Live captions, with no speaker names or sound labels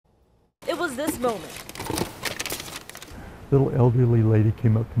was this moment. Little elderly lady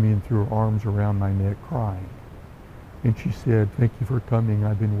came up to me and threw her arms around my neck crying. And she said, "Thank you for coming.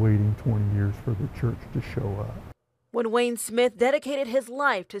 I've been waiting 20 years for the church to show up." When Wayne Smith dedicated his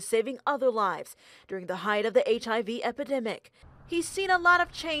life to saving other lives during the height of the HIV epidemic, he's seen a lot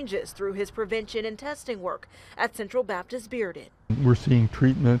of changes through his prevention and testing work at Central Baptist Bearden. We're seeing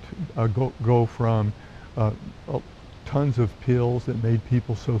treatment go from tons of pills that made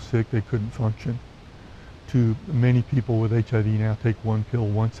people so sick they couldn't function to many people with HIV now take one pill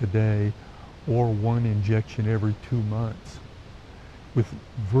once a day or one injection every 2 months with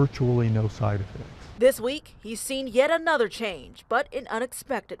virtually no side effects. This week, he's seen yet another change, but an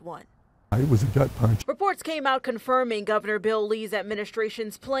unexpected one. It was a gut punch. Reports came out confirming Governor Bill Lee's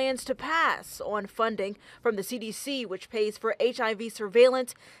administration's plans to pass on funding from the CDC, which pays for HIV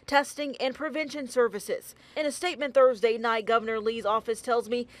surveillance, testing, and prevention services. In a statement Thursday night, Governor Lee's office tells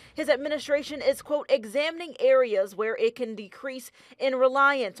me his administration is, quote, examining areas where it can decrease in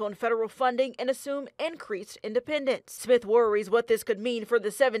reliance on federal funding and assume increased independence. Smith worries what this could mean for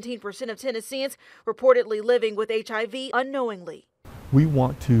the 17% of Tennesseans reportedly living with HIV unknowingly. We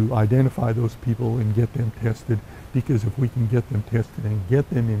want to identify those people and get them tested, because if we can get them tested and get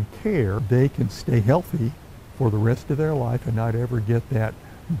them in care, they can stay healthy for the rest of their life and not ever get that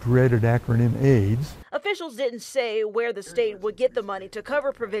dreaded acronym AIDS. Officials didn't say where the state would get the money to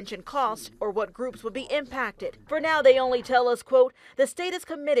cover prevention costs or what groups would be impacted. For now, they only tell us, quote, the state is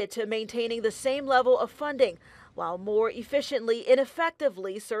committed to maintaining the same level of funding while more efficiently and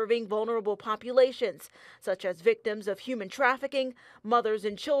effectively serving vulnerable populations, such as victims of human trafficking, mothers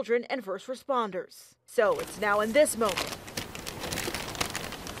and children, and first responders. So it's now in this moment.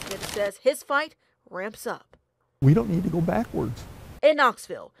 Smith says his fight ramps up. We don't need to go backwards. In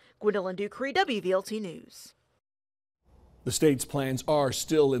Knoxville, Gwendolyn Ducree, WVLT News. The state's plans are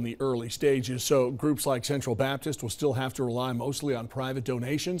still in the early stages, so groups like Central Baptist will still have to rely mostly on private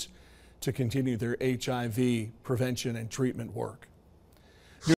donations to continue their HIV prevention and treatment work.